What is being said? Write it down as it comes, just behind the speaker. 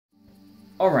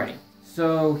Alrighty,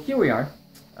 so here we are,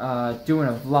 doing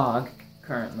a vlog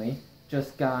currently.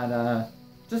 Just got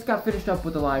finished up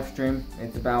with the live stream.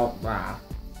 It's about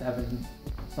 7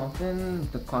 something.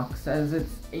 The clock says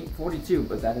it's 8:42,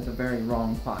 but that is a very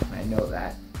wrong clock, and I know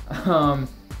that.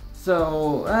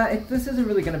 This isn't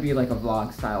really gonna be like a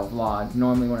vlog style vlog.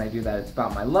 Normally when I do that, it's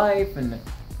about my life and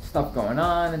stuff going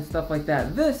on and stuff like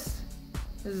that. This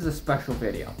is a special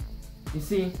video. You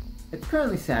see, it's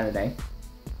currently Saturday,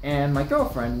 and my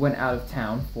girlfriend went out of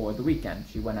town for the weekend.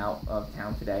 She went out of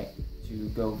town today to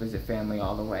go visit family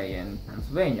all the way in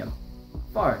Pennsylvania.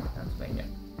 Far into Pennsylvania.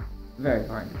 Very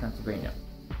far into Pennsylvania.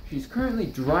 She's currently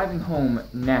driving home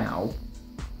now,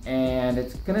 and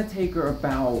it's gonna take her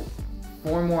about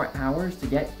 4 more hours to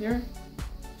get here.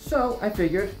 So I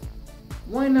figured,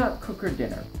 why not cook her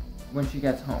dinner when she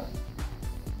gets home?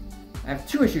 I have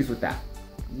 2 issues with that.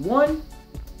 One,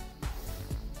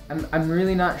 I'm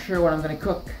really not sure what I'm gonna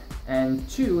cook, and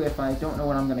 2, if I don't know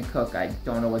what I'm gonna cook, I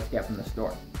don't know what to get from the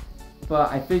store. But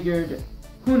I figured,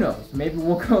 who knows, maybe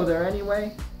we'll go there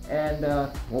anyway, and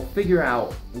we'll figure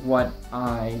out what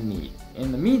I need.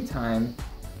 In the meantime,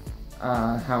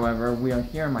 however, we are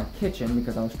here in my kitchen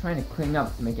because I was trying to clean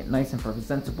up to make it nice and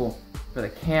presentable for the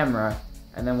camera,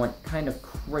 and then went kind of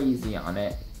crazy on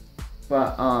it.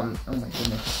 But, oh my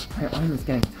goodness, my arm is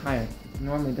getting tired. It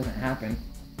normally doesn't happen.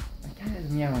 My cat is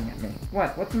meowing at me.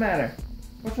 What? What's the matter?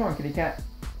 What's wrong, kitty cat?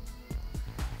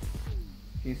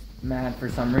 She's mad for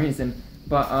some reason.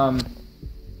 But,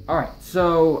 alright,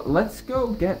 so let's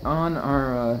go get on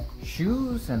our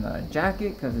shoes and a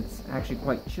jacket, because it's actually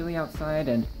quite chilly outside,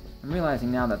 and I'm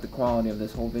realizing now that the quality of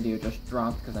this whole video just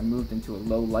dropped because I moved into a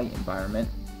low light environment.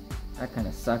 That kind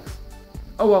of sucks.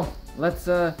 Oh well, let's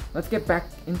get back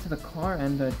into the car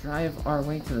and drive our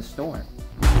way to the store.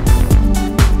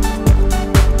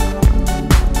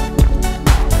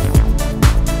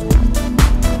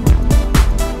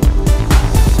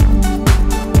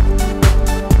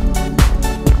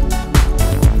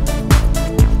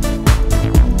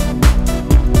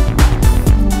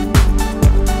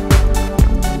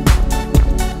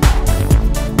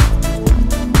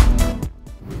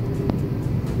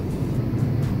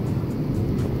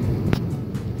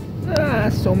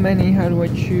 So many, how do I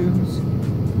choose?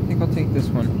 I think I'll take this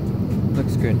one.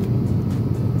 Looks good.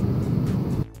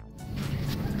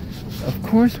 Of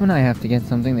course, when I have to get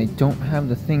something, they don't have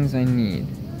the things I need.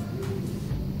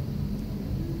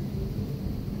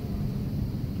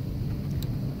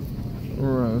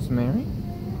 Rosemary?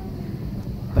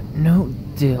 But no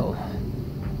dill.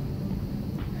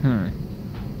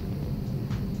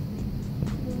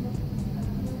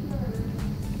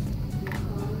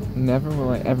 Never will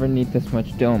I ever need this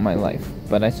much dill in my life,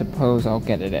 but I suppose I'll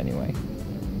get it anyway.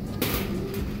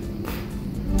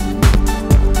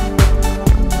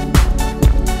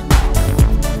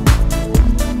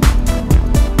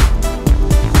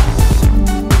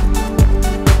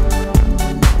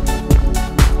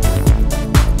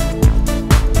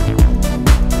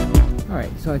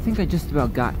 Alright, so I think I just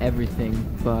about got everything,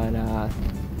 but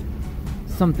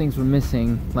some things were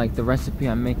missing, like the recipe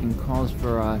I'm making calls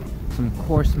for some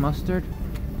coarse mustard.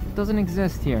 It doesn't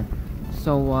exist here,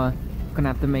 so I'm gonna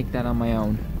have to make that on my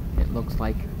own. It looks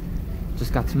like.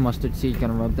 Just got some mustard seed,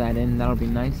 gonna rub that in, that'll be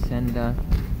nice, and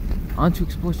on to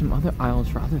explore some other aisles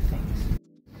for other things.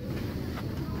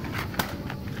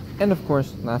 And of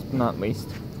course, last but not least,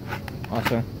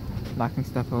 also knocking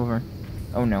stuff over.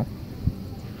 Oh no.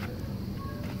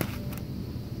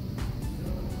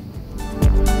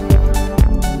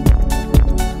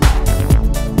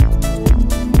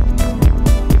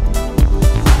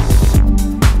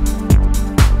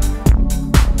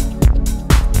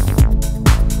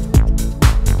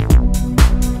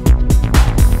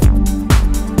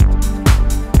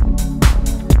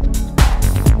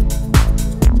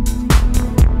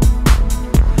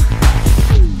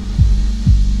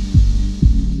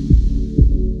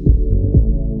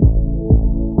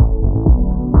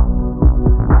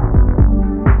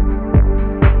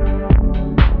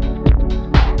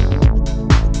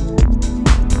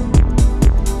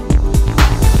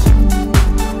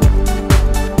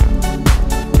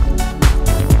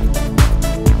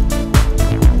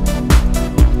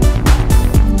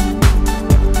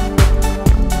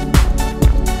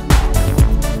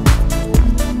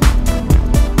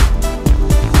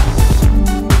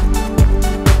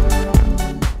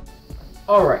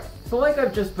 Alright, so like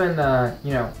I've just been,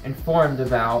 informed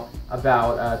about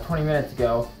 20 minutes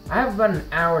ago, I have about an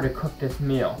hour to cook this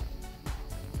meal.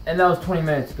 And that was 20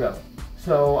 minutes ago.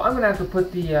 So I'm gonna have to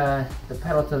put the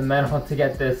pedal to the metal to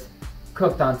get this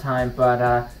cooked on time,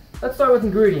 but let's start with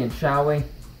ingredients, shall we?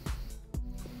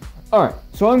 Alright,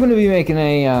 so I'm going to be making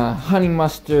a honey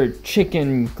mustard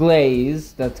chicken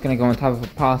glaze that's going to go on top of a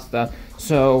pasta.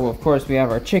 So, of course, we have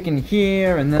our chicken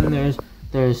here, and then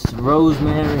there's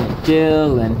rosemary and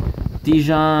dill and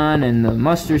Dijon and the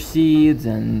mustard seeds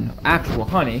and actual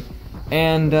honey.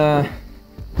 And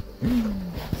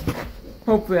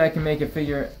hopefully I can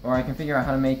figure out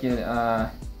how to make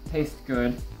it taste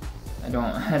good. I don't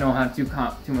have too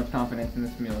much confidence in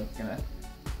this meal.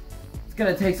 It's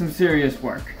gonna take some serious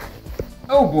work.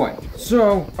 Oh boy.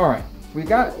 So, alright. We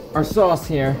got our sauce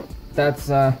here. That's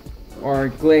our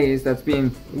glaze that's being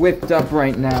whipped up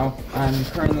right now. I'm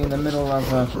currently in the middle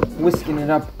of whisking it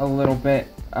up a little bit.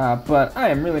 But I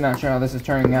am really not sure how this is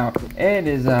turning out. It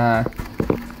is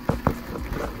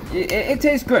it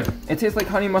tastes good. It tastes like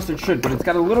honey mustard should, but it's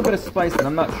got a little bit of spice that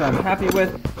I'm not sure I'm happy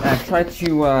with. And I've tried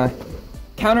to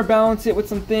counterbalance it with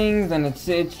some things, and it's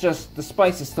just, the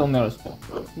spice is still noticeable.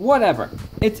 Whatever.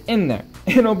 It's in there.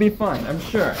 It'll be fine, I'm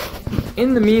sure.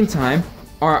 In the meantime,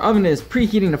 our oven is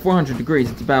preheating to 400 degrees.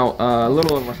 It's about a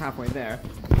little over halfway there.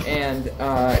 And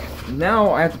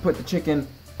now I have to put the chicken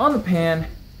on the pan.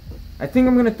 I think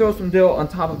I'm going to throw some dill on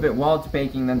top of it while it's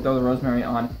baking, then throw the rosemary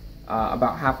on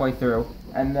about halfway through.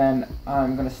 And then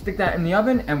I'm going to stick that in the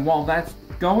oven, and while that's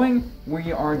going,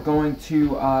 we are going to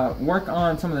work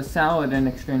on some of the salad and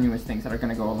extraneous things that are going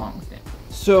to go along with it.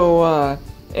 So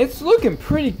it's looking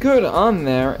pretty good on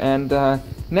there, and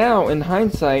now in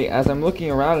hindsight, as I'm looking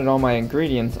around at all my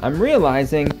ingredients, I'm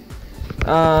realizing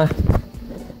olive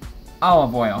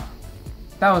oil.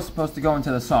 That was supposed to go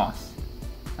into the sauce.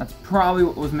 That's probably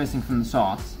what was missing from the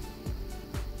sauce.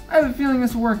 I have a feeling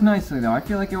this will work nicely though. I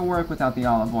feel like it will work without the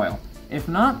olive oil. If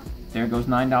not, there goes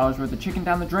 $9 worth of chicken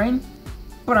down the drain,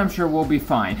 but I'm sure we'll be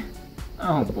fine.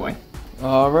 Oh boy.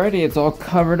 Alrighty, it's all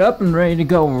covered up and ready to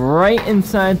go right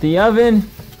inside the oven.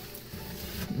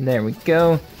 There we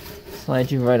go.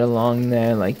 Slide you right along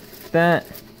there like that.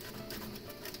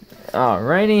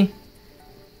 Alrighty.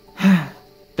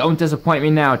 Don't disappoint me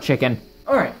now, chicken.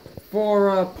 Alright,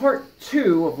 for part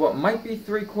 2 of what might be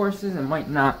 3 courses and might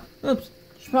not. Oops,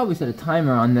 should probably set a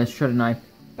timer on this, shouldn't I?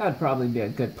 That'd probably be a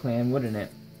good plan, wouldn't it?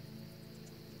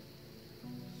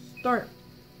 Start.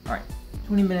 Alright,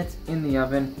 20 minutes in the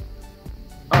oven.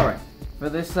 Alright, for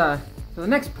this, for the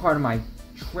next part of my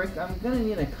trick, I'm gonna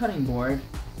need a cutting board.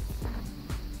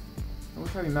 I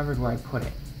wish I remembered where I put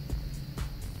it.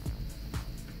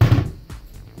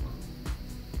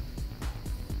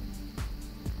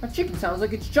 My chicken sounds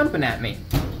like it's jumping at me.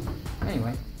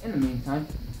 Anyway, in the meantime,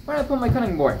 where did I put my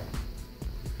cutting board?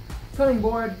 Cutting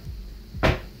board.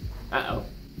 Uh-oh.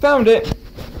 Found it!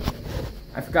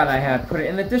 I forgot I had put it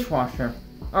in the dishwasher.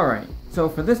 Alright, so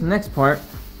for this next part,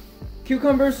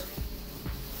 cucumbers,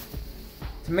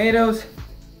 tomatoes,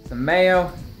 some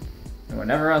mayo, and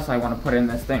whatever else I want to put in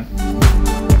this thing.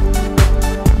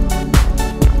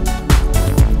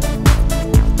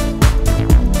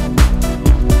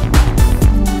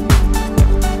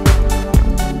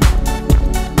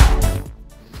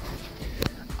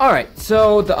 Alright,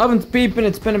 so the oven's beeping.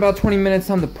 It's been about 20 minutes.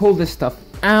 Time to pull this stuff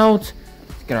out.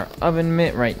 Let's get our oven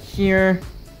mitt right here.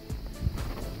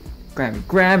 Grabby,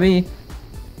 grabby.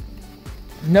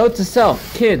 Note to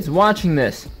self, kids watching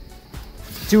this.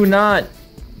 Do not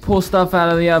pull stuff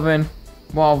out of the oven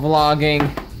while vlogging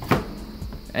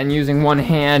and using one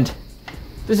hand.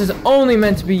 This is only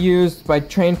meant to be used by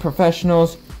trained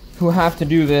professionals who have to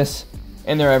do this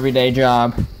in their everyday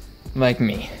job, like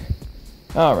me.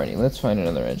 Alrighty, let's find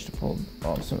another edge to pull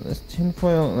off some of this tin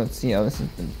foil. Let's see how this has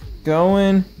been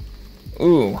going.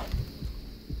 Ooh.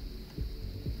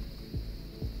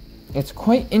 It's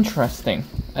quite interesting.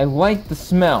 I like the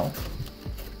smell.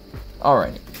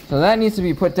 Alrighty, so that needs to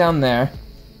be put down there.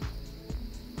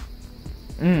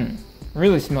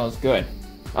 Really smells good.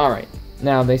 Alright,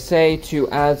 now they say to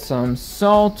add some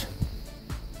salt.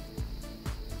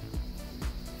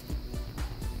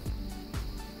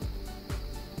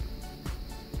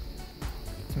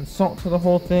 Some salt to the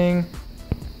whole thing.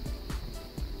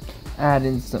 Add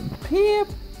in some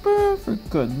pepper for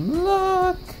good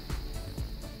luck.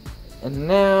 And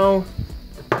now,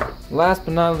 last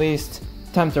but not least,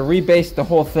 time to rebaste the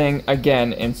whole thing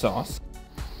again in sauce.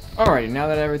 Alrighty, now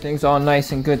that everything's all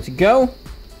nice and good to go,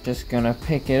 just gonna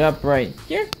pick it up right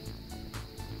here.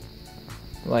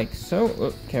 Like so.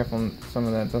 Oops, careful, some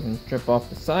of that doesn't drip off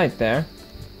the side there.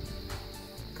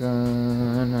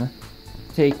 Gonna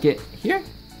take it here.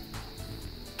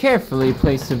 Carefully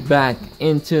place it back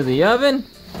into the oven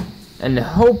and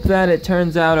hope that it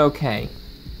turns out okay.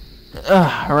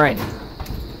 Alright.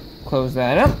 Close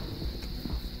that up.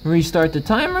 Restart the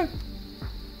timer.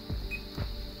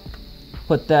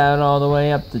 put that all the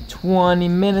way up to 20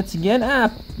 minutes again.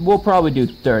 We'll probably do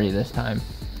 30 this time.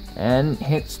 And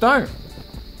hit start.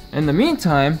 In the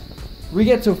meantime, we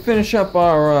get to finish up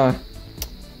our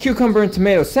cucumber and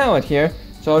tomato salad here.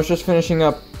 So I was just finishing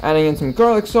up adding in some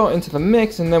garlic salt into the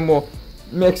mix, and then we'll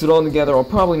mix it all together. I'll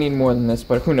probably need more than this,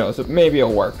 but who knows, maybe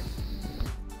it'll work.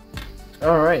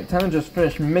 Alright, time to just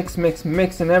finish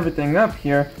mixing everything up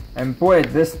here, and boy,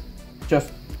 this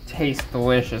just tastes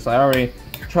delicious. I already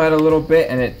tried a little bit,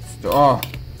 and it's,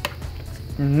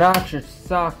 knocks your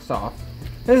socks off.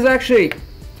 This is actually,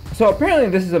 so apparently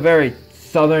this is a very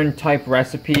southern type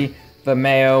recipe, the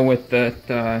mayo with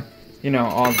the you know,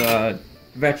 all the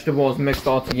vegetables mixed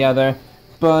all together.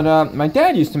 But my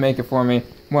dad used to make it for me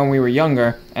when we were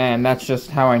younger, and that's just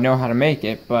how I know how to make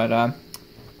it. But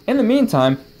in the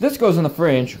meantime, this goes in the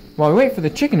fridge while we wait for the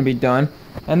chicken to be done,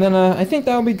 and then I think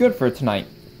that'll be good for tonight.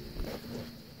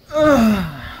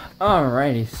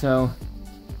 Alrighty, so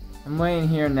I'm laying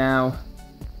here now.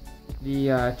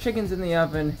 The chicken's in the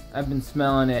oven. I've been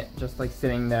smelling it, just like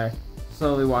sitting there,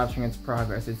 slowly watching its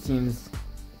progress. It seems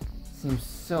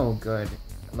so good.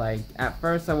 Like, at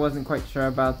first I wasn't quite sure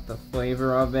about the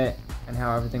flavor of it and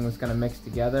how everything was gonna mix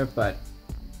together, but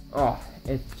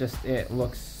it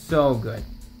looks so good.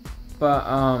 But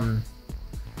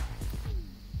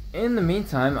in the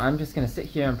meantime, I'm just gonna sit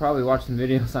here and probably watch some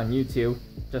videos on YouTube,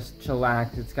 just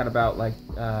chillax. It's got about like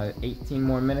 18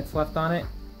 more minutes left on it.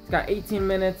 It's got 18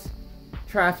 minutes.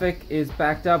 Traffic is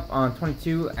backed up on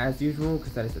 22 as usual,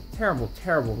 because that is a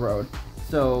terrible road.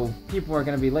 So people are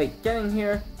gonna be late getting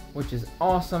here, which is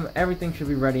awesome. Everything should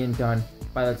be ready and done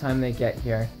by the time they get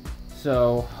here.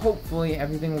 So hopefully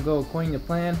everything will go according to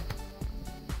plan.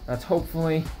 That's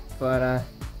hopefully, but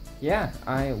yeah,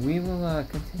 we will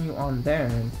continue on there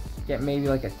and get maybe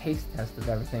like a taste test of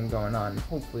everything going on.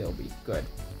 Hopefully it'll be good.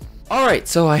 Alright,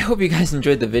 so I hope you guys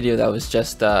enjoyed the video that was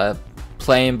just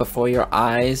playing before your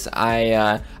eyes.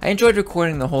 I enjoyed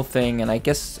recording the whole thing, and I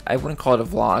guess I wouldn't call it a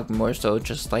vlog, more so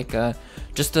just like a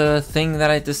thing that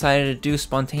I decided to do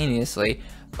spontaneously.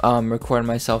 Record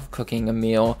myself cooking a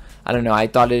meal. I don't know, I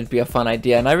thought it'd be a fun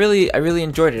idea, and I really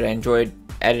enjoyed it. I enjoyed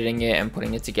editing it and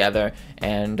putting it together,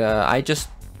 and I just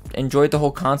enjoyed the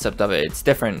whole concept of it. It's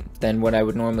different than what I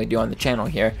would normally do on the channel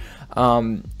here.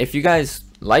 If you guys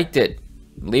liked it,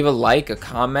 leave a like, a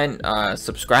comment,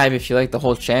 subscribe if you like the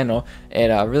whole channel. It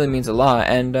really means a lot,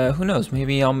 and who knows,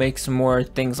 maybe I'll make some more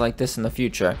things like this in the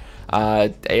future.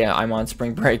 Yeah, I'm on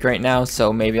spring break right now,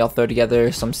 so maybe I'll throw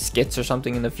together some skits or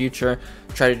something in the future,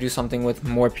 try to do something with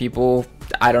more people.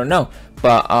 I don't know,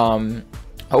 but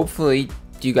hopefully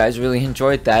you guys really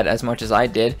enjoyed that as much as I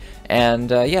did,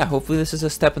 and yeah, hopefully this is a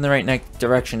step in the right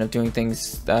direction of doing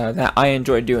things that I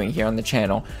enjoy doing here on the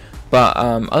channel. But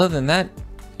other than that,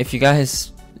 if you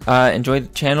guys enjoyed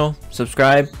the channel,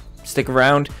 subscribe, stick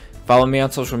around, follow me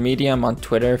on social media. I'm on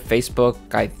Twitter, Facebook.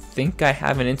 I think I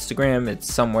have an Instagram.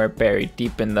 It's somewhere buried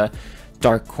deep in the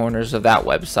dark corners of that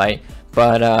website.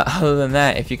 But other than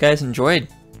that, if you guys enjoyed,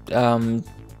 then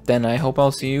I hope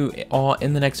I'll see you all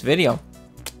in the next video.